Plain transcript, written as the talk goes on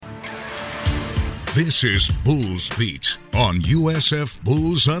This is Bulls Beat on USF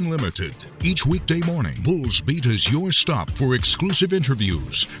Bulls Unlimited. Each weekday morning, Bulls Beat is your stop for exclusive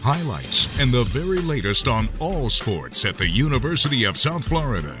interviews, highlights, and the very latest on all sports at the University of South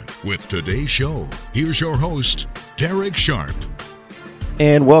Florida. With today's show, here's your host, Derek Sharp.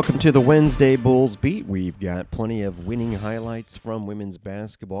 And welcome to the Wednesday Bulls Beat. We've got plenty of winning highlights from women's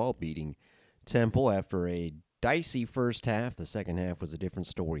basketball, beating Temple after a dicey first half. The second half was a different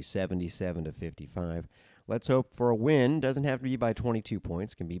story, 77-55. Let's hope for a win. Doesn't have to be by 22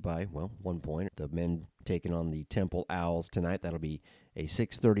 points. Can be by, 1 point. The men taking on the Temple Owls tonight. That'll be a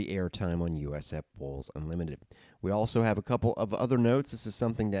 6:30 airtime on USF Bulls Unlimited. We also have a couple of other notes. This is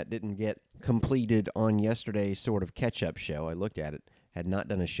something that didn't get completed on yesterday's sort of catch-up show. I looked at it. Had not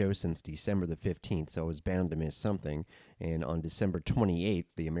done a show since December the 15th, so I was bound to miss something. And on December 28th,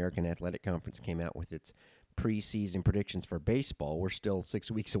 the American Athletic Conference came out with its preseason predictions for baseball. We're still 6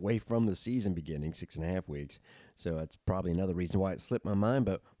 weeks away from the season beginning, 6.5 weeks. So that's probably another reason why it slipped my mind,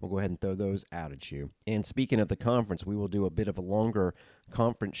 but we'll go ahead and throw those out at you. And speaking of the conference, we will do a bit of a longer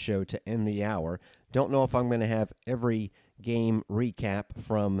conference show to end the hour. Don't know if I'm going to have every game recap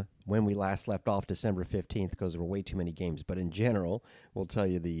from when we last left off December 15th because there were way too many games. But in general, we'll tell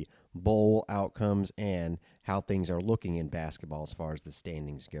you the bowl outcomes and how things are looking in basketball as far as the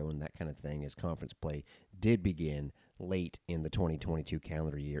standings go and that kind of thing, as conference play did begin late in the 2022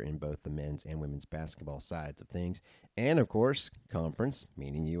 calendar year in both the men's and women's basketball sides of things. And, of course, conference,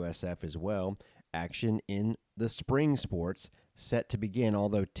 meaning USF as well, action in the spring sports set to begin,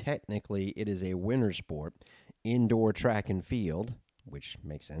 although technically it is a winter sport. Indoor track and field, which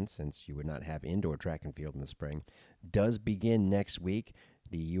makes sense since you would not have indoor track and field in the spring, does begin next week.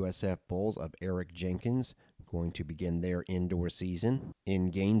 The USF Bulls of Eric Jenkins going to begin their indoor season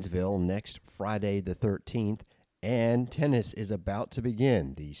in Gainesville next Friday the 13th. And tennis is about to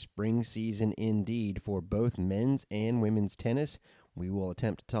begin. The spring season indeed for both men's and women's tennis. We will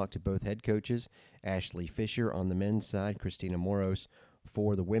attempt to talk to both head coaches, Ashley Fisher on the men's side, Christina Moros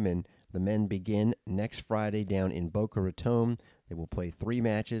for the women. The men begin next Friday down in Boca Raton. They will play 3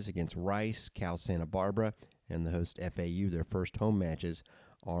 matches against Rice, Cal Santa Barbara, and the host FAU. Their first home matches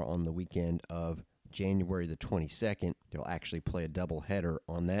are on the weekend of January the 22nd. They'll actually play a doubleheader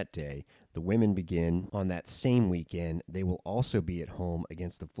on that day. The women begin on that same weekend. They will also be at home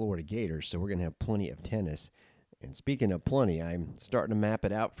against the Florida Gators, so we're going to have plenty of tennis. And speaking of plenty, I'm starting to map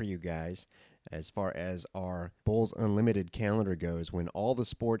it out for you guys as far as our Bulls Unlimited calendar goes. When all the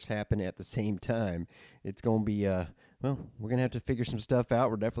sports happen at the same time, it's going to be, we're going to have to figure some stuff out.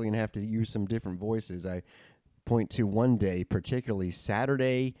 We're definitely going to have to use some different voices. I point to one day, particularly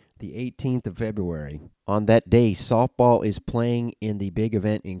Saturday, the 18th of February. On that day, softball is playing in the big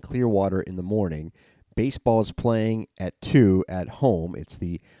event in Clearwater in the morning. Baseball is playing at 2 at home. It's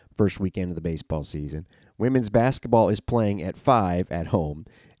the first weekend of the baseball season. Women's basketball is playing at 5 at home,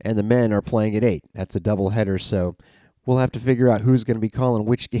 and the men are playing at 8. That's a doubleheader, so we'll have to figure out who's going to be calling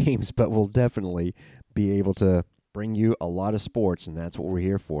which games, but we'll definitely be able to bring you a lot of sports, and that's what we're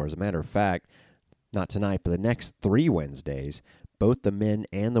here for. As a matter of fact, not tonight, but the next 3 Wednesdays, both the men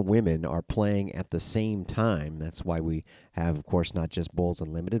and the women are playing at the same time. That's why we have, of course, not just Bulls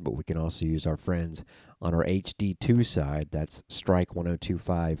Unlimited, but we can also use our friends on our HD2 side. That's Strike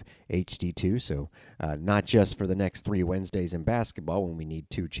 1025 HD2. So not just for the next 3 Wednesdays in basketball when we need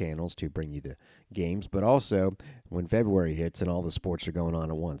 2 channels to bring you the games, but also when February hits and all the sports are going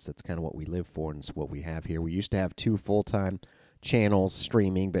on at once. That's kind of what we live for, and it's what we have here. We used to have 2 full-time channels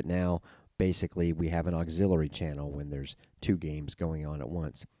streaming, but now basically we have an auxiliary channel when there's 2 games going on at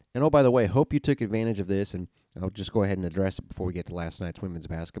once. And oh, by the way, hope you took advantage of this, and I'll just go ahead and address it before we get to last night's women's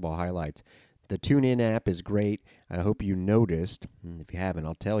basketball highlights. The TuneIn app is great. I hope you noticed, and if you haven't,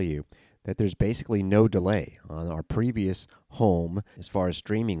 I'll tell you, that there's basically no delay. On our previous home, as far as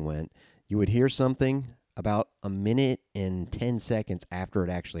streaming went, you would hear something about a minute and 10 seconds after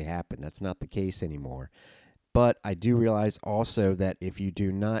it actually happened. That's not the case anymore. But I do realize also that if you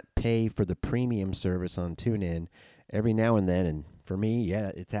do not pay for the premium service on TuneIn, every now and then, and for me,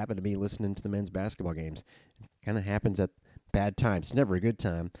 yeah, it's happened to me listening to the men's basketball games. It kind of happens at bad times. It's never a good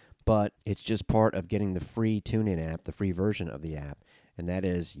time, but it's just part of getting the free TuneIn app, the free version of the app. And that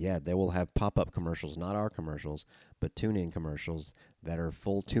is, they will have pop-up commercials, not our commercials, but TuneIn commercials that are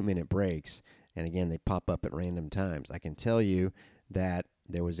full 2-minute breaks. And again, they pop up at random times. I can tell you that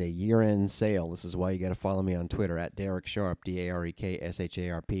there was a year-end sale. This is why you got to follow me on Twitter at Derek Sharp,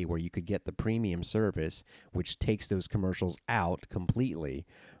 DarekSharp, where you could get the premium service, which takes those commercials out completely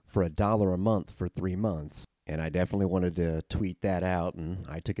for $1 a month for 3 months. And I definitely wanted to tweet that out, and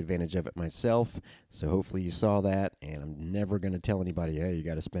I took advantage of it myself. So hopefully you saw that, and I'm never going to tell anybody, hey, you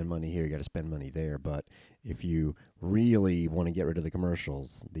got to spend money here, you got to spend money there. But if you really want to get rid of the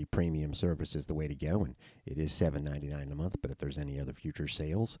commercials, the premium service is the way to go, and it is $7.99 a month. But if there's any other future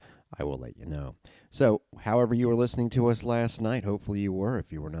sales, I will let you know. So however you were listening to us last night, hopefully you were.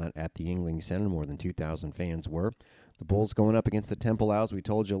 If you were not at the Yuengling Center, more than 2,000 fans were. The Bulls going up against the Temple Owls. We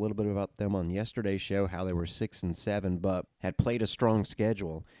told you a little bit about them on yesterday's show, how they were 6-7, but had played a strong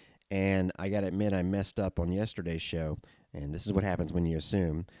schedule. And I got to admit, I messed up on yesterday's show. And this is what happens when you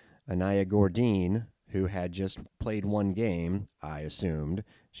assume. Anaya Gordine, who had just played one game, I assumed,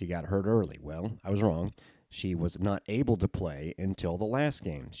 she got hurt early. Well, I was wrong. She was not able to play until the last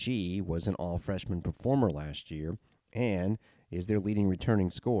game. She was an all-freshman performer last year and is their leading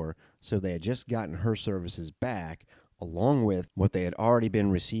returning scorer. So they had just gotten her services back, along with what they had already been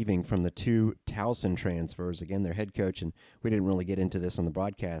receiving from the two Towson transfers. Again, their head coach, and we didn't really get into this on the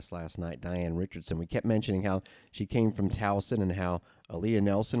broadcast last night, Diane Richardson. We kept mentioning how she came from Towson and how Aaliyah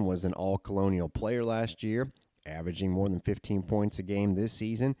Nelson was an all-colonial player last year, averaging more than 15 points a game this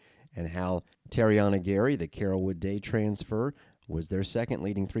season, and how Tariana Gary, the Carrollwood Day transfer, was their second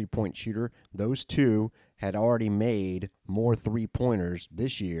leading three-point shooter. Those two had already made more three-pointers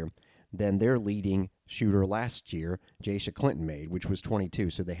this year than their leading shooter last year, Jaisha Clinton, made, which was 22.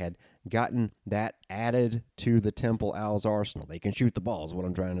 So they had gotten that added to the Temple Owls arsenal. They can shoot the ball is what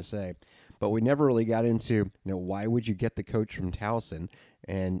I'm trying to say. But we never really got into, why would you get the coach from Towson?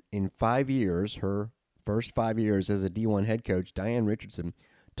 And in 5 years, her first 5 years as a D1 head coach, Diane Richardson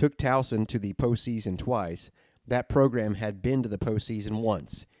took Towson to the postseason twice. That program had been to the postseason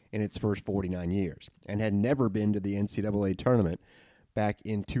once in its first 49 years and had never been to the NCAA tournament. Back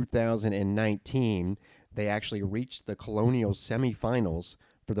in 2019, they actually reached the Colonial semifinals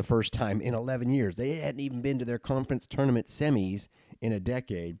for the first time in 11 years. They hadn't even been to their conference tournament semis in a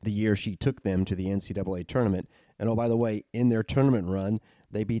decade, the year she took them to the NCAA tournament. And oh, by the way, in their tournament run,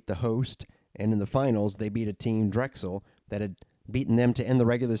 they beat the host, and in the finals, they beat a team, Drexel, that had beaten them to end the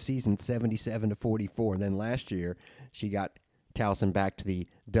regular season 77-44. And then last year, she got Towson back to the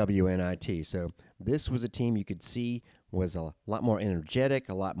WNIT. So this was a team you could see was a lot more energetic,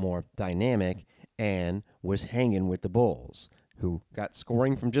 a lot more dynamic, and was hanging with the Bulls, who got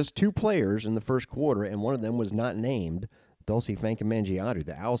scoring from just two players in the first quarter, and one of them was not named, Dulcie Fankamangiadu.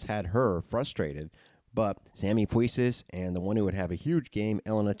 The Owls had her frustrated, but Sammy Puisis and the one who would have a huge game,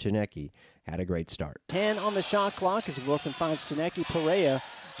 Elena Chinecki, had a great start. 10 on the shot clock as Wilson finds Chinecki. Perea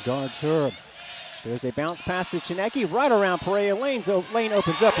guards her. There's a bounce pass to Chinecki right around Perea. Lane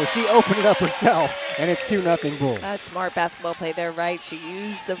opens up, or she opened it up herself, and it's 2-0 Bulls. That's smart basketball play there, right? She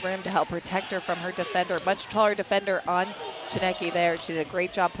used the rim to help protect her from her defender, much taller defender on Chinecki there. She did a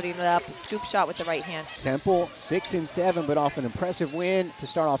great job putting it up. A scoop shot with the right hand. Temple 6-7, but off an impressive win to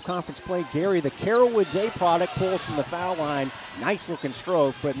start off conference play. Gary, the Carrollwood Day product, pulls from the foul line. Nice looking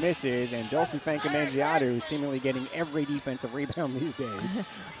stroke, but misses. And Dulcie Fankamangiadu, seemingly getting every defensive rebound these days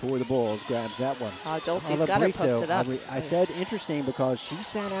for the Bulls, grabs that one. Dulcie's got her posted up. I said interesting because she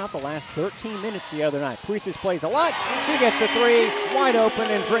sat out the last 13 minutes the other night. Puisis plays a lot. She gets the three, wide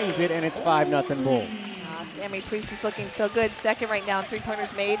open, and drains it, and it's 5-0 Bulls. Sammy Puisis looking so good. Second right now in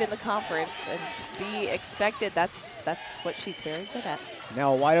three-pointers made in the conference. And to be expected, that's what she's very good at.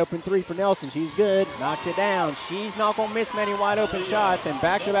 Now a wide open three for Nelson. She's good. Knocks it down. She's not going to miss many wide open shots. And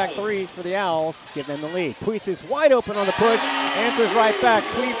back-to-back threes for the Owls to give them the lead. Puisis wide open on the push. Answers right back.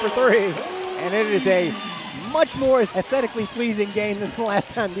 Tweed for three. And it is a much more aesthetically pleasing game than the last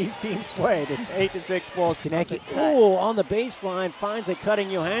time these teams played. It's 8-6 Bulls. Chinecki on the baseline finds a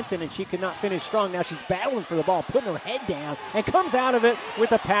cutting Johansson, and she could not finish strong. Now she's battling for the ball, putting her head down, and comes out of it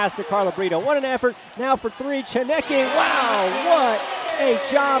with a pass to Carla Brito. What an effort. Now for three, Chinecki. Wow, what a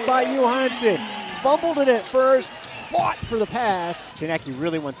job by Johansson. Fumbled it at first, fought for the pass. Chinecki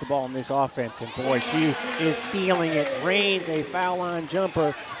really wants the ball in this offense, and boy, she is feeling it. Drains a foul line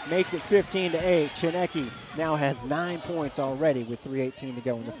jumper, makes it 15-8. Chinecki now has 9 points already with 3:18 to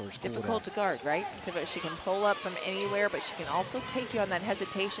go in the first quarter. Difficult to guard, right? She can pull up from anywhere, but she can also take you on that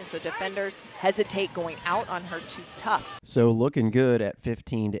hesitation, so defenders hesitate going out on her too tough. So looking good at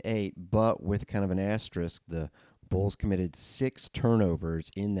 15-8, but with kind of an asterisk, the Bulls committed 6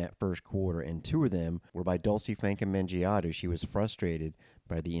 turnovers in that first quarter, and 2 of them were by Dulcie Fankamangiadu. She was frustrated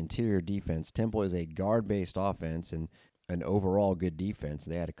by the interior defense. Temple is a guard-based offense and an overall good defense.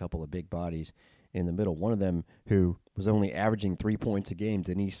 They had a couple of big bodies in the middle. One of them, who was only averaging 3 points a game,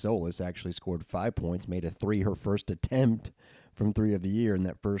 Denise Solis, actually scored 5 points, made a 3 her first attempt from 3 of the year in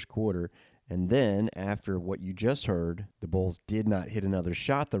that first quarter. And then, after what you just heard, the Bulls did not hit another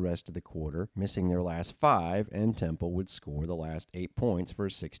shot the rest of the quarter, missing their last 5, and Temple would score the last 8 points for a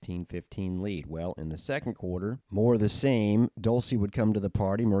 16-15 lead. Well, in the second quarter, more of the same. Dulcie would come to the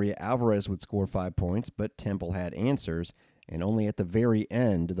party. Maria Alvarez would score 5 points, but Temple had answers. And only at the very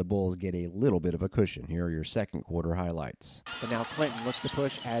end did the Bulls get a little bit of a cushion. Here are your second quarter highlights. But now Clinton looks to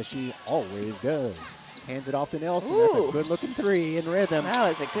push as she always does. Hands it off to Nelson. Ooh. That's a good-looking three in rhythm. That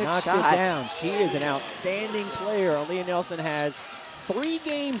was a good Knocks shot. it down. She is an outstanding player. Aaliyah Nelson has 3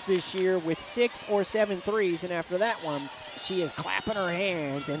 games this year with 6 or 7 threes, and after that one, she is clapping her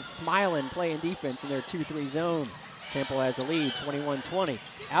hands and smiling, playing defense in their 2-3 zone. Temple has a lead, 21-20.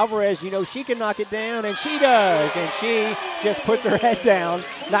 Alvarez, you know she can knock it down, and she does. And she just puts her head down.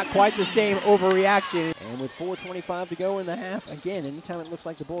 Not quite the same overreaction. And with 4:25 to go in the half, again, anytime it looks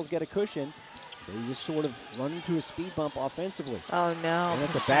like the Bulls get a cushion, they just sort of run into a speed bump offensively. Oh, no. And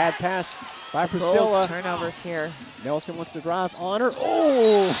that's a bad pass by Bulls Priscilla. turnovers here. Nelson wants to drive on her.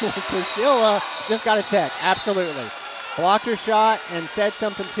 Oh, Priscilla just got a tech. Absolutely. Blocked her shot and said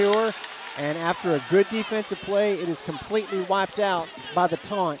something to her. And after a good defensive play, it is completely wiped out by the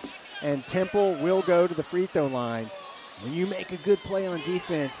taunt. And Temple will go to the free throw line. When you make a good play on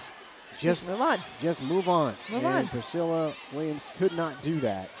defense, just move on. Just move on. Move and on. Priscilla Williams could not do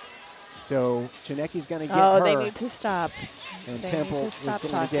that. So Chinecki's going to get Oh, her. they need to stop. And They Temple need is to stop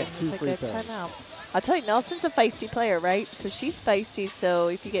going to talking. get 2 It's a free good throws. timeout. I'll tell you, Nelson's a feisty player, right? So she's feisty. So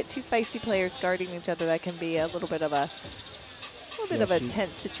if you get 2 feisty players guarding each other, that can be a little bit of a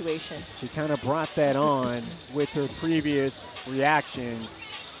tense situation. She kind of brought that on with her previous reactions,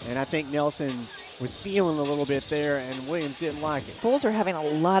 and I think Nelson was feeling a little bit there, and Williams didn't like it. Bulls are having a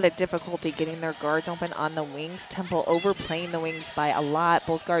lot of difficulty getting their guards open on the wings. Temple overplaying the wings by a lot.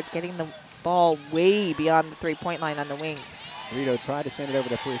 Bulls guards getting the ball way beyond the 3-point line on the wings. Rito tried to send it over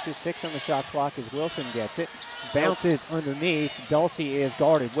to Puisis. 6 on the shot clock as Wilson gets it. Bounces underneath. Dulcie is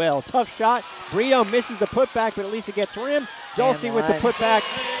guarded well. Tough shot. Brito misses the putback, but at least it gets rim. Dulcie with the putback.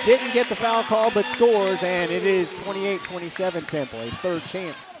 Didn't get the foul call, but scores, and it is 28-27 Temple, a third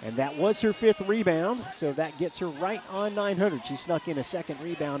chance. And that was her 5th rebound, so that gets her right on 900. She snuck in a second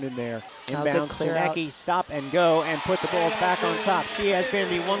rebound in there. Inbounds to Chinecki, stop and go, and put the Bulls back on top. She has been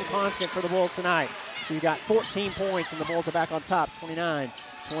the one constant for the Bulls tonight. She got 14 points, and the Bulls are back on top,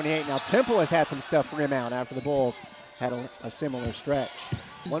 29-28. Now Temple has had some stuff rim out after the Bulls had a similar stretch.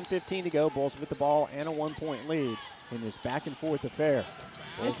 1:15 to go. Bulls with the ball and a 1-point lead in this back-and-forth affair.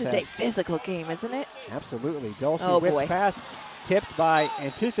 This is a physical game, isn't it? Absolutely. Dulcie whipped whipped pass,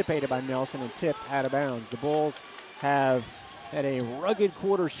 anticipated by Nelson, and tipped out of bounds. The Bulls have had a rugged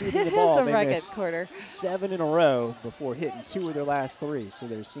quarter shooting the ball. It is a They rugged missed quarter. 7 in a row before hitting 2 of their last 3. So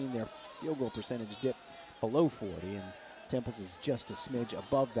they're seeing their field goal percentage dip below 40, and Temple's is just a smidge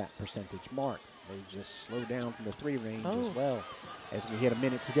above that percentage mark. They just slowed down from the 3 range as well as we hit a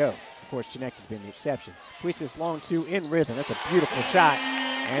minute to go. Of course, Chinecki's been the exception. Puisis long 2 in rhythm. That's a beautiful shot.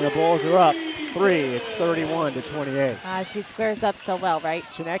 And the Bulls are up 3. It's 31-28. She squares up so well, right?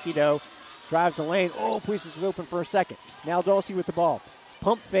 Chinecki, though, drives the lane. Oh, Puisis was open for a second. Now Dulcie with the ball.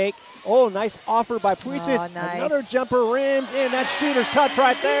 Pump fake. Oh, nice offer by Puisis. Oh, nice. Another jumper rims in. That shooter's touch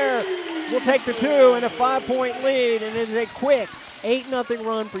right there. We'll take the 2 and a 5-point lead, and it is a quick 8-0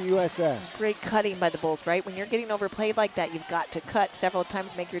 run for USF. Great cutting by the Bulls, right? When you're getting overplayed like that, you've got to cut several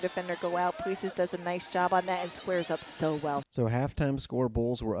times, make your defender go out. Puisis does a nice job on that and squares up so well. So halftime score,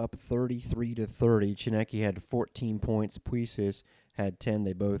 Bulls were up 33-30. Chinecki had 14 points. Puisis had 10.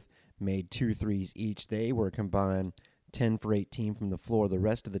 They both made 2 threes each. They were combined 10 for 18 from the floor. The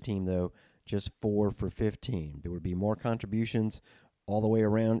rest of the team, though, just 4 for 15. There would be more contributions all the way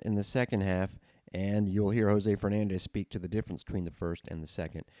around in the second half, and you'll hear Jose Fernandez speak to the difference between the first and the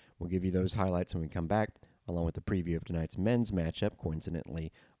second. We'll give you those highlights when we come back, along with the preview of tonight's men's matchup,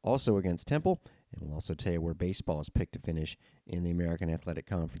 coincidentally also against Temple, and we'll also tell you where baseball is picked to finish in the American Athletic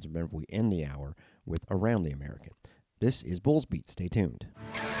Conference. Remember, we end the hour with Around the American. This is Bulls Beat. Stay tuned.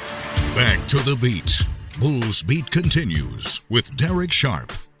 Back to the beat. Bulls Beat continues with Derek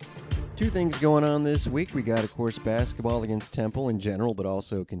Sharp. 2 things going on this week. We got, of course, basketball against Temple in general, but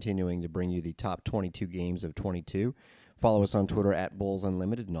also continuing to bring you the top 22 games of 22. Follow us on Twitter at Bulls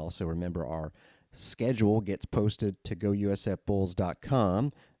Unlimited, and also remember our schedule gets posted to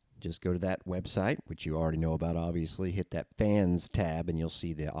gousfbulls.com. Just go to that website, which you already know about, obviously. Hit that Fans tab, and you'll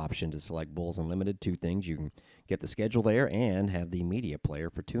see the option to select Bulls Unlimited. 2 things. You can get the schedule there and have the media player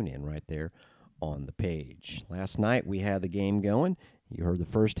for TuneIn right there on the page. Last night, we had the game going. You heard the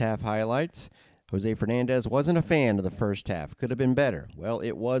first half highlights. Jose Fernandez wasn't a fan of the first half. Could have been better. Well,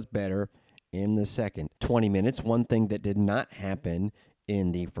 it was better in the second 20 minutes. One thing that did not happen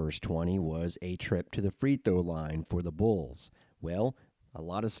in the first 20 was a trip to the free throw line for the Bulls. Well, a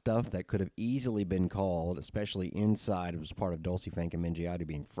lot of stuff that could have easily been called, especially inside, it was part of Dulcie Fankam-Mendjiadeu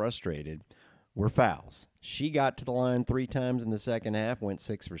being frustrated, were fouls. She got to the line 3 times in the second half, went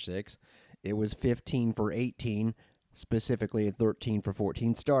 6 for 6. It was 15 for 18, specifically a 13 for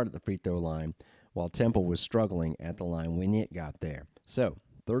 14 start at the free throw line, while Temple was struggling at the line when it got there. So,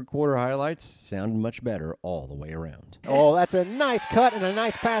 third quarter highlights sounded much better all the way around. Oh, that's a nice cut and a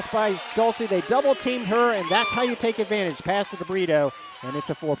nice pass by Dulcie. They double-teamed her, and that's how you take advantage. Pass to the Brito, and it's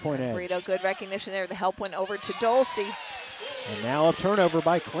a 4-point edge. Brito, good recognition there. The help went over to Dulcie. And now a turnover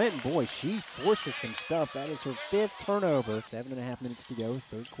by Clinton. Boy, she forces some stuff. That is her 5th turnover. 7.5 minutes to go,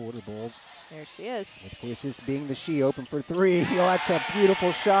 third quarter, Bulls. There she is. With Puisis being the she, open for 3. Oh, that's a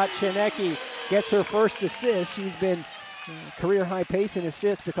beautiful shot. Chinecki gets her first assist. She's been career-high pace in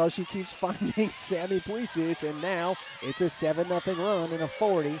assists because she keeps finding Sammy Puisis, and now it's a 7-0 run and a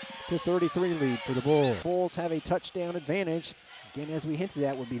 40-33 lead for the Bulls. Bulls have a touchdown advantage. Again, as we hinted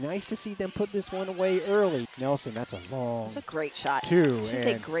at, would be nice to see them put this one away early. Nelson, that's a long That's a great shot. 2. She's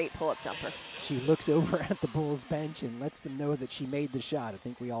a great pull-up jumper. She looks over at the Bulls bench and lets them know that she made the shot. I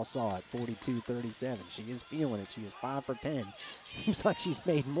think we all saw it, 42-37. She is feeling it. She is 5 for 10. Seems like she's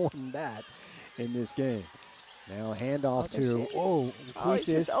made more than that in this game. Now handoff to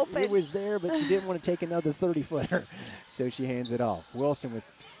Puisis. It was there, but she didn't want to take another 30-footer, so she hands it off. Wilson with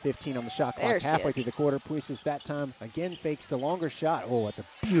 15 on the shot clock halfway through the quarter. Puisis that time again fakes the longer shot. Oh, it's a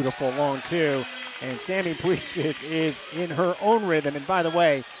beautiful long 2, and Sammy Puisis is in her own rhythm. And by the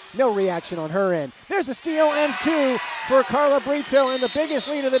way, no reaction on her end. There's a steal and 2 for Carla Brito, and the biggest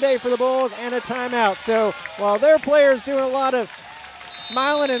lead of the day for the Bulls, and a timeout. So while their players doing a lot of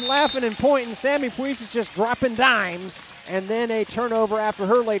smiling and laughing and pointing, Sammy Puisis just dropping dimes, and then a turnover after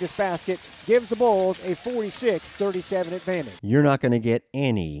her latest basket gives the Bulls a 46-37 advantage. You're not going to get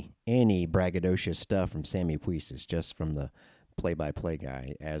any braggadocious stuff from Sammy Puisis, just from the play-by-play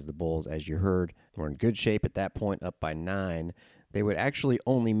guy, as the Bulls, as you heard, were in good shape at that point, up by 9. They would actually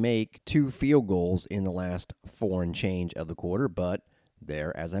only make 2 field goals in the last 4 and change of the quarter, but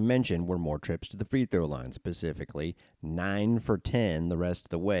there, as I mentioned, were more trips to the free throw line, specifically 9 for 10 the rest of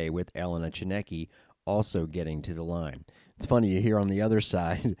the way, with Elena Chinecki also getting to the line. It's funny, you hear on the other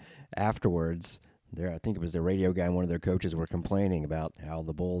side afterwards, I think it was the radio guy and one of their coaches were complaining about how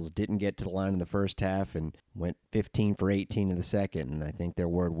the Bulls didn't get to the line in the first half and went 15 for 18 in the second, and I think their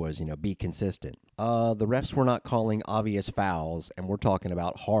word was, be consistent. The refs were not calling obvious fouls, and we're talking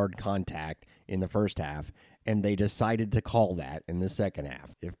about hard contact in the first half, and they decided to call that in the second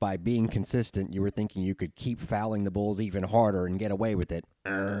half. If by being consistent you were thinking you could keep fouling the Bulls even harder and get away with it,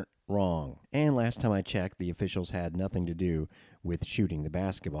 wrong. And last time I checked, the officials had nothing to do with shooting the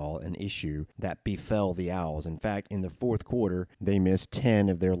basketball, an issue that befell the Owls. In fact, in the fourth quarter, they missed 10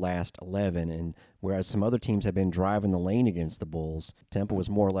 of their last 11, and whereas some other teams have been driving the lane against the Bulls, Temple was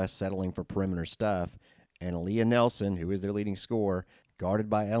more or less settling for perimeter stuff, and Aaliyah Nelson, who is their leading scorer,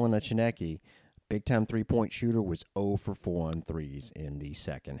 guarded by Elena Chinecki, big-time three-point shooter, was 0 for 4 on threes in the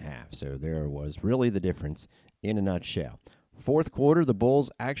second half. So there was really the difference in a nutshell. Fourth quarter, the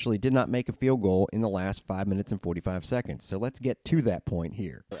Bulls actually did not make a field goal in the last 5 minutes and 45 seconds. So let's get to that point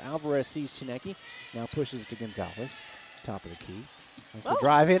here. Alvarez sees Chinecki, now pushes to Gonzalez, top of the key. Wants to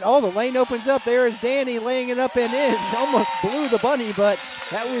drive in. Oh, the lane opens up. There is Danny laying it up and in. Almost blew the bunny, but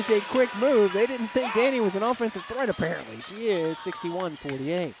that was a quick move. They didn't think Danny was an offensive threat, apparently. She is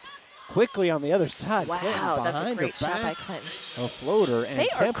 61-48. Quickly on the other side. Wow, that's a great shot by Clinton. A floater, and they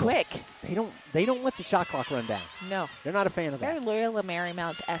Temple, are quick. They don't let the shot clock run down. No. They're not a fan of that. Very Loyola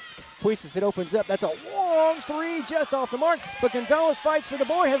Marymount-esque. Puisis, it opens up. That's a long 3 just off the mark, but Gonzalez fights for the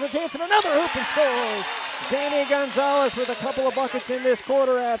board, has a chance and another hoop and scores. Danny Gonzalez with a couple of buckets in this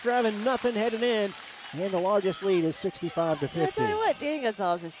quarter after having nothing heading in. And the largest lead is 65-50. I tell you what, Danny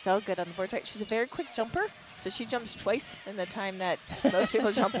Gonzalez is so good on the board. She's a very quick jumper, so she jumps twice in the time that most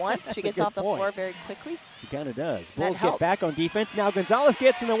people jump once. She gets off the floor very quickly. She kind of does. Bulls get back on defense. Now Gonzalez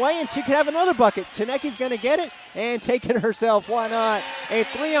gets in the way, and she could have another bucket. Chinecki's going to get it and take it herself. Why not? A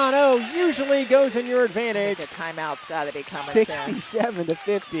 3-on-0 usually goes in your advantage. The timeout's got to be coming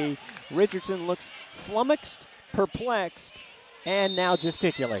 67-50. Richardson looks flummoxed, perplexed, and now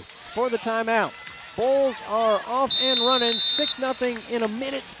gesticulates for the timeout. Bulls are off and running, 6-0 in a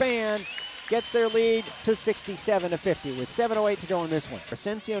minute span. Gets their lead to 67-50 with 7:08 to go in this one.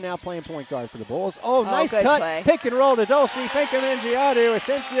 Asensio now playing point guard for the Bulls. Oh, nice cut. Play. Pick and roll to Dulcie. Fankam-Mendjiadeu.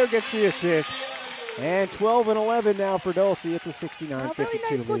 Asensio gets the assist. And 12-11 now for Dulcie. It's a 69-52 really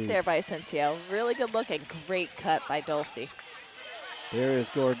nice lead. look there by Asensio. Really good looking. Great cut by Dulcie. There is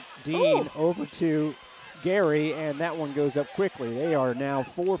Gordine over to Gary, and that one goes up quickly. They are now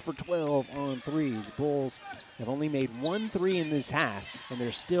 4 for 12 on threes. Bulls have only made 1 3 in this half, and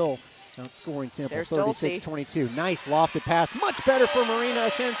they're still outscoring Temple 36-22. Nice lofted pass. Much better for Marina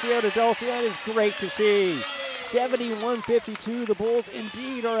Asensio to Dulce. That is great to see. 71-52. The Bulls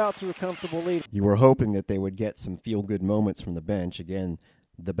indeed are out to a comfortable lead. You were hoping that they would get some feel-good moments from the bench. Again,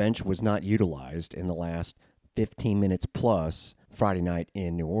 the bench was not utilized in the last 15 minutes plus Friday night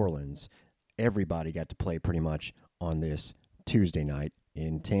in New Orleans. Everybody got to play pretty much on this Tuesday night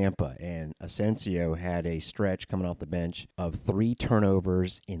in Tampa, and Asensio had a stretch coming off the bench of 3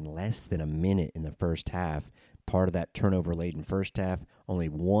 turnovers in less than a minute in the first half. Part of that turnover-laden first half, only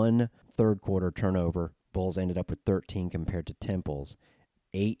 1 third-quarter turnover. Bulls ended up with 13 compared to Temple's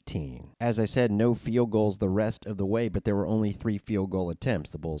 18. As I said, no field goals the rest of the way, but there were only 3 field goal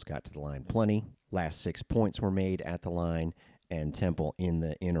attempts. The Bulls got to the line plenty. Last 6 points were made at the line, and Temple in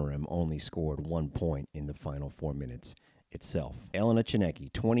the interim only scored 1 point in the final 4 minutes itself. Elena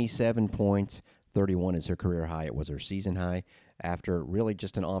Tsineke, 27 points, 31 is her career high. It was her season high after really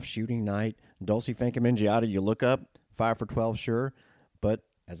just an off-shooting night. Dulce Fankamingiata, you look up, 5 for 12, sure, but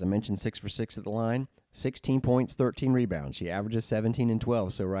as I mentioned, 6 for 6 at the line, 16 points, 13 rebounds. She averages 17 and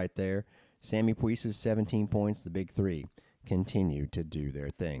 12, so right there. Sammy Puisa's 17 points, the big 3, continue to do their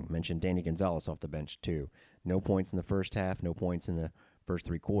thing. Mentioned Danny Gonzalez off the bench, too. No points in the first half, no points in the first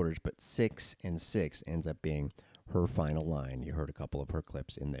 3 quarters, but 6 and 6 ends up being her final line. You heard a couple of her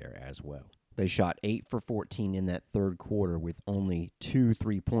clips in there as well. They shot 8 for 14 in that third quarter with only 2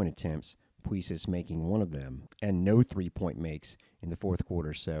 3-point attempts, Puisis making one of them, and no 3-point makes in the fourth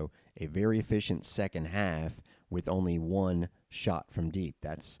quarter. So a very efficient second half with only 1 shot from deep.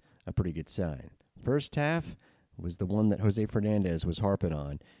 That's a pretty good sign. First half was the one that Jose Fernandez was harping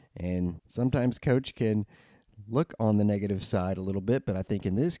on, and sometimes Coach can look on the negative side a little bit, but I think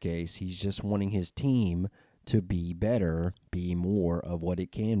in this case he's just wanting his team to be better, be more of what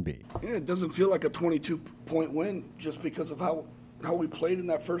it can be. Yeah, it doesn't feel like a 22-point win just because of how we played in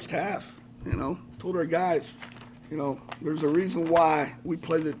that first half. You know, told our guys, you know, there's a reason why we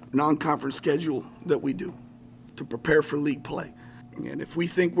play the non-conference schedule that we do, to prepare for league play. And if we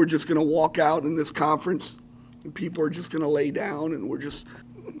think we're just going to walk out in this conference and people are just going to lay down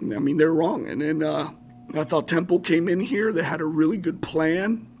and they're wrong. And then I thought Temple came in here. They had a really good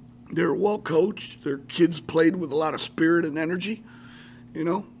plan. They were well coached. Their kids played with a lot of spirit and energy, you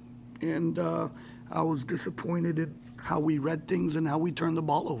know. And I was disappointed at how we read things and how we turned the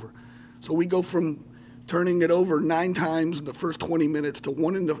ball over. So we go from turning it over 9 times in the first 20 minutes to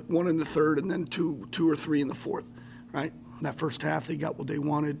one in the third, and then two or three in the fourth, right? That first half, they got what they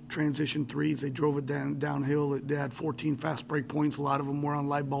wanted, transition threes. They drove it downhill. They had 14 fast break points. A lot of them were on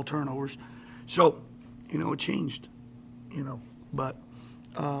live ball turnovers. So, you know, it changed, you know. But,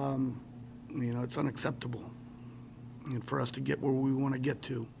 you know, it's unacceptable. And for us to get where we want to get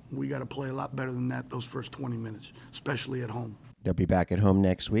to, we got to play a lot better than that those first 20 minutes, especially at home. They'll be back at home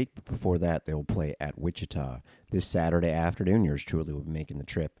next week, but before that, they'll play at Wichita this Saturday afternoon. Yours truly will be making the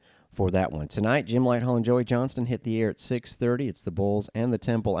trip for that one. Tonight, Jim Lighthall and Joey Johnston hit the air at 6:30. It's the Bulls and the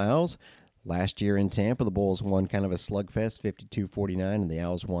Temple Owls. Last year in Tampa, the Bulls won kind of a slugfest, 52-49, and the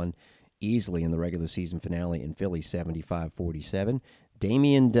Owls won easily in the regular season finale in Philly, 75-47.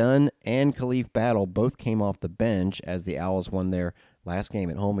 Damian Dunn and Khalif Battle both came off the bench as the Owls won their last game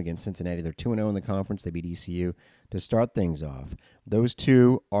at home against Cincinnati. They're 2-0 in the conference. They beat ECU to start things off. Those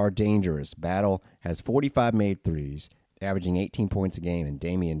two are dangerous. Battle has 45 made threes, averaging 18 points a game, and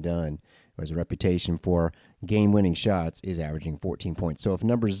Damian Dunn, who has a reputation for game-winning shots, is averaging 14 points. So if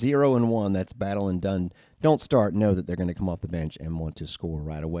numbers 0 and 1, that's Battle and Dunn, don't start, know that they're going to come off the bench and want to score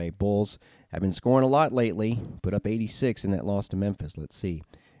right away. Bulls have been scoring a lot lately, put up 86 in that loss to Memphis. Let's see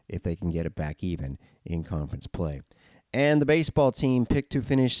if they can get it back even in conference play. And the baseball team picked to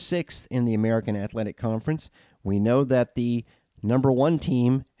finish 6th in the American Athletic Conference. We know that the number 1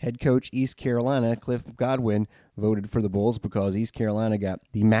 team, head coach East Carolina, Cliff Godwin, voted for the Bulls because East Carolina got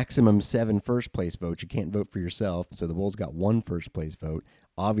the maximum 7 first-place votes. You can't vote for yourself, so the Bulls got 1 first-place vote,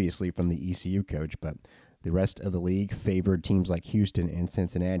 obviously from the ECU coach, but the rest of the league favored teams like Houston and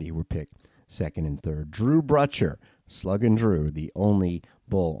Cincinnati, who were picked 2nd and 3rd. Drew Brutcher, Sluggin' Drew, the only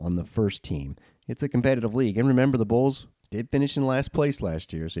Bull on the first team. It's a competitive league. And remember, the Bulls did finish in last place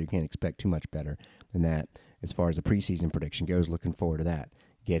last year, so you can't expect too much better than that as far as the preseason prediction goes. Looking forward to that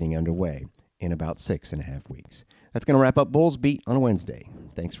getting underway in about 6.5 weeks. That's going to wrap up Bulls Beat on a Wednesday.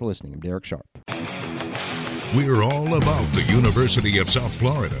 Thanks for listening. I'm Derek Sharp. We're all about the University of South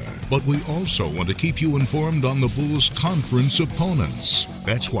Florida, but we also want to keep you informed on the Bulls' conference opponents.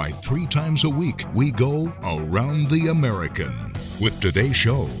 That's why 3 times a week we go Around the American. With today's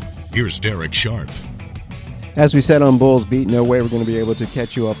show, here's Derek Sharp. As we said on Bulls Beat, no way we're going to be able to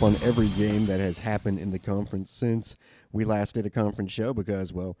catch you up on every game that has happened in the conference since we last did a conference show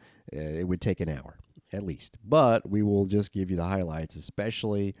because, well, it would take an hour at least. But we will just give you the highlights,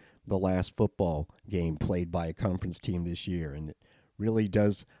 especially the last football game played by a conference team this year. And it really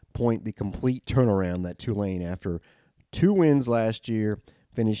does point the complete turnaround that Tulane, after 2 wins last year,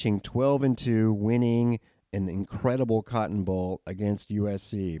 finishing 12-2, winning an incredible Cotton Bowl against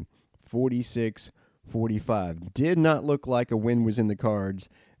USC, 46-45. Did not look like a win was in the cards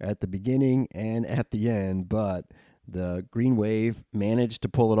at the beginning and at the end, but the Green Wave managed to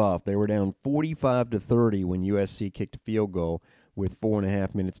pull it off. They were down 45-30 when USC kicked a field goal with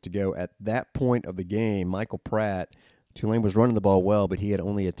 4.5 minutes to go. At that point of the game, Michael Pratt, Tulane was running the ball well, but he had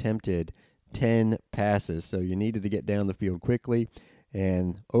only attempted 10 passes, so you needed to get down the field quickly.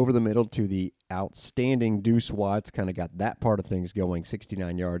 And over the middle to the outstanding Deuce Watts, kind of got that part of things going,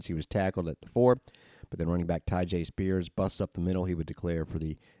 69 yards. He was tackled at the 4, but then running back Tyjae Spears busts up the middle. He would declare for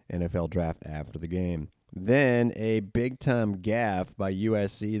the NFL draft after the game. Then a big-time gaffe by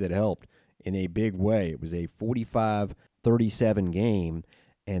USC that helped in a big way. It was a 45-37 game,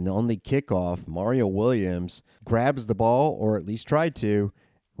 and on the kickoff, Mario Williams grabs the ball, or at least tried to,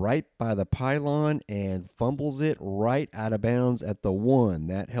 right by the pylon and fumbles it right out of bounds at the 1.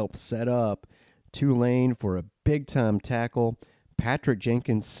 That helped set up Tulane for a big-time tackle. Patrick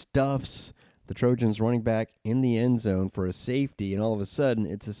Jenkins stuffs the Trojans running back in the end zone for a safety, and all of a sudden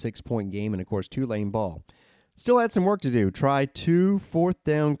it's a 6-point game, and of course Tulane ball. Still had some work to do. Try 2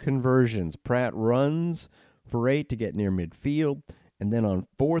 fourth-down conversions. Pratt runs for 8 to get near midfield, and then on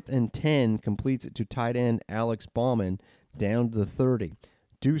 4th and 10 completes it to tight end Alex Bauman down to the 30.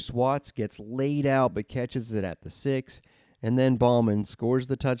 Deuce Watts gets laid out but catches it at the 6, and then Bauman scores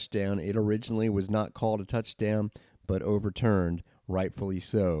the touchdown. It originally was not called a touchdown, but overturned, rightfully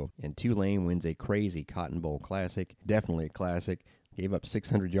so. And Tulane wins a crazy Cotton Bowl Classic, definitely a classic. Gave up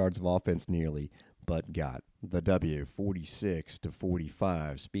 600 yards of offense nearly, but got the W,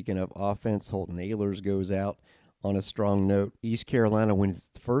 46-45. Speaking of offense, Holton Ahlers goes out on a strong note. East Carolina wins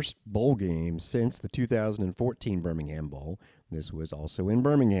its first bowl game since the 2014 Birmingham Bowl. This was also in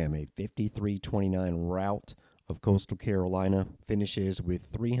Birmingham, a 53-29 rout of Coastal Carolina. Finishes with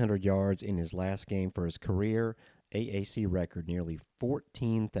 300 yards in his last game for his career AAC record, nearly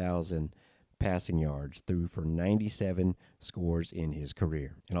 14,000 passing yards, threw for 97 scores in his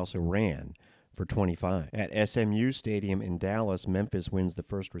career, and also ran for 25. At SMU Stadium in Dallas, Memphis wins the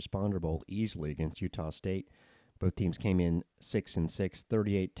First Responder Bowl easily against Utah State. Both teams came in 6-6.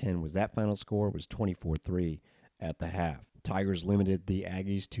 38-10 was that final score. It was 24-3 at the half. Tigers limited the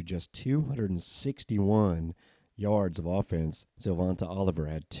Aggies to just 261 yards of offense. Sylvanta Oliver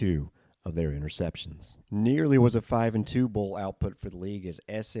had 2 of their interceptions. Nearly was a 5-2 bowl output for the league as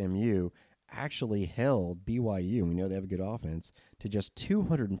SMU actually held BYU, we know they have a good offense, to just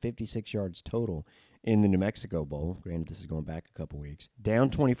 256 yards total in the New Mexico Bowl. Granted, this is going back a couple weeks. Down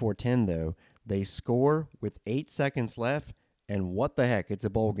 24-10, though. They score with 8 seconds left, and what the heck, it's a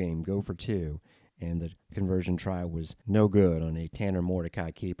bowl game. Go for 2. And the conversion try was no good on a Tanner Mordecai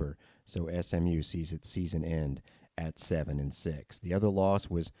keeper, so SMU sees its season end at 7-6. The other loss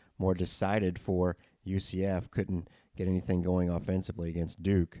was more decided for UCF. Couldn't get anything going offensively against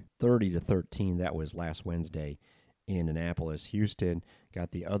Duke. 30-13, that was last Wednesday in Annapolis. Houston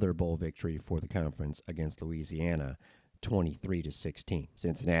got the other bowl victory for the conference against Louisiana, 23-16.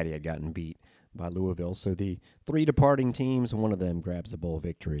 Cincinnati had gotten beat by Louisville, so the 3 departing teams, one of them grabs the bowl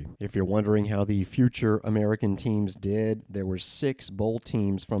victory. If you're wondering how the future American teams did, there were 6 bowl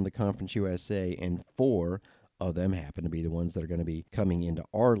teams from the Conference USA, and 4 of them happen to be the ones that are going to be coming into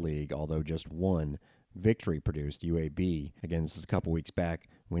our league, although just 1 victory produced. UAB, again, this is a couple weeks back,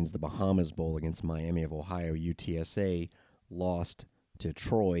 wins the Bahamas Bowl against Miami of Ohio. UTSA lost to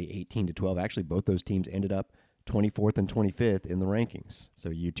Troy 18-12. Actually, both those teams ended up 24th and 25th in the rankings. So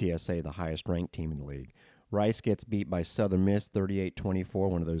UTSA, the highest ranked team in the league. Rice gets beat by Southern Miss 38-24,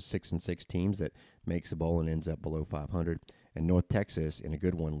 one of those 6-6 teams that makes a bowl and ends up below 500. And North Texas, in a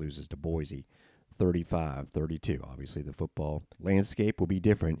good one, loses to Boise 35-32. Obviously, the football landscape will be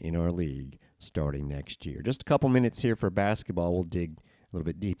different in our league starting next year. Just a couple minutes here for basketball. We'll dig a little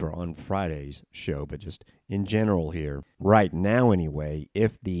bit deeper on Friday's show, but just in general here, right now anyway,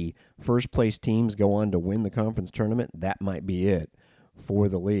 if the first place teams go on to win the conference tournament, that might be it for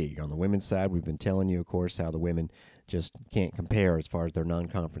the league. On the women's side, we've been telling you, of course, how the women just can't compare as far as their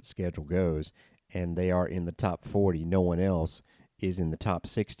non-conference schedule goes, and they are in the top 40. No one else is in the top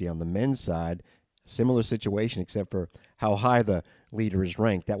 60. On the men's side, similar situation except for how high the leader is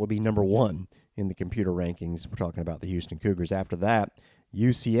ranked. That would be number 1 in the computer rankings. We're talking about the Houston Cougars. After that,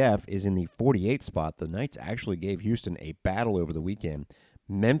 UCF is in the 48th spot. The Knights actually gave Houston a battle over the weekend.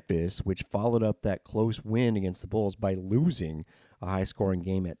 Memphis, which followed up that close win against the Bulls by losing a high-scoring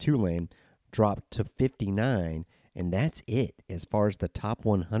game at Tulane, dropped to 59, and that's it as far as the top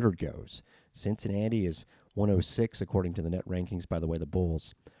 100 goes. Cincinnati is 106 according to the net rankings. By the way, the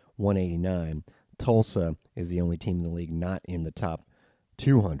Bulls 189. Tulsa is the only team in the league not in the top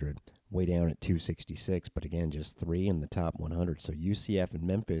 200, way down at 266, but again, just 3 in the top 100. So UCF and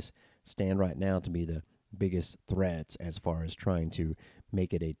Memphis stand right now to be the biggest threats as far as trying to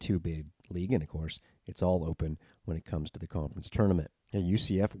make it a two-bid league. And, of course, it's all open when it comes to the conference tournament. Now,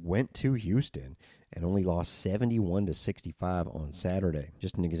 UCF went to Houston and only lost 71-65 on Saturday.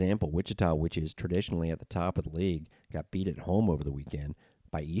 Just an example, Wichita, which is traditionally at the top of the league, got beat at home over the weekend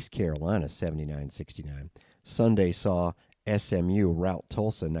by East Carolina 79-69. Sunday saw SMU rout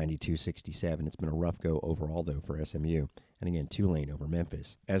Tulsa 92-67. It's been a rough go overall, though, for SMU. And again, Tulane over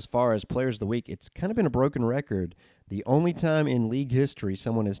Memphis. As far as players of the week, it's kind of been a broken record. The only time in league history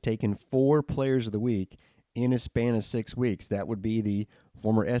someone has taken 4 players of the week in a span of 6 weeks. That would be the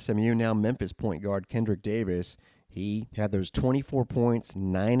former SMU, now Memphis point guard Kendrick Davis. He had those 24 points,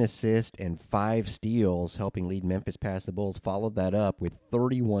 9 assists, and 5 steals, helping lead Memphis past the Bulls. Followed that up with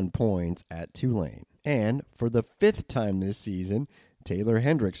 31 points at Tulane. And for the 5th time this season, Taylor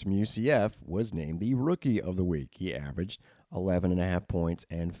Hendricks from UCF was named the Rookie of the Week. He averaged 11.5 points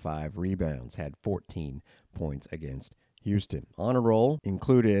and 5 rebounds, had 14 points against Houston. On a roll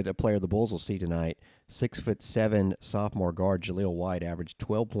included a player the Bulls will see tonight. 6'7" sophomore guard Jaleel White averaged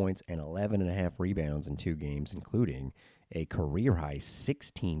 12 points and 11.5 rebounds in 2 games, including a career-high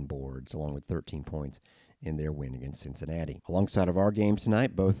 16 boards, along with 13 points in their win against Cincinnati. Alongside of our games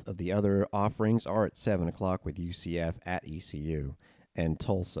tonight, both of the other offerings are at 7 o'clock with UCF at ECU and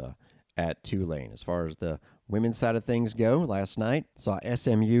Tulsa at Tulane. As far as the women's side of things go, last night saw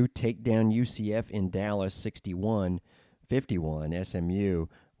SMU take down UCF in Dallas 61-51. SMU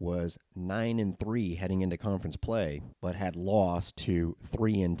was 9-3 heading into conference play, but had lost to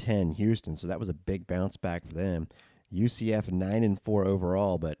 3-10 Houston, so that was a big bounce back for them. UCF 9-4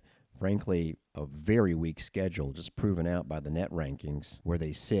 overall, but frankly, a very weak schedule, just proven out by the net rankings, where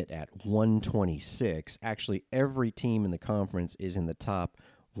they sit at 126. Actually, every team in the conference is in the top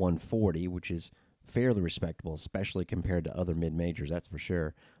 140, which is fairly respectable, especially compared to other mid-majors, that's for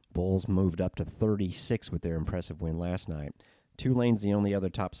sure. Bulls moved up to 36 with their impressive win last night. Tulane's the only other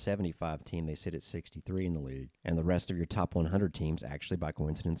top 75 team. They sit at 63 in the league. And the rest of your top 100 teams, actually, by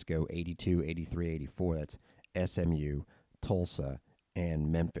coincidence, go 82, 83, 84. That's SMU, Tulsa,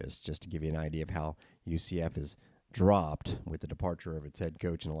 and Memphis, just to give you an idea of how UCF has dropped with the departure of its head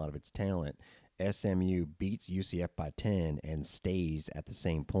coach and a lot of its talent. SMU beats UCF by 10 and stays at the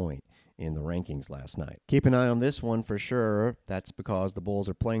same point in the rankings last night. Keep an eye on this one for sure. That's because the Bulls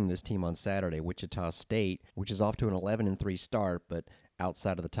are playing this team on Saturday, Wichita State, which is off to an 11-3 start, but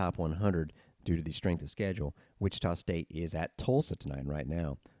outside of the top 100 due to the strength of schedule. Wichita State is at Tulsa tonight right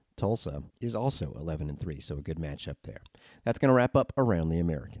now. Tulsa is also 11-3, so a good matchup there. That's going to wrap up Around the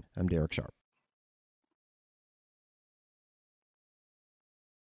American. I'm Derek Sharp.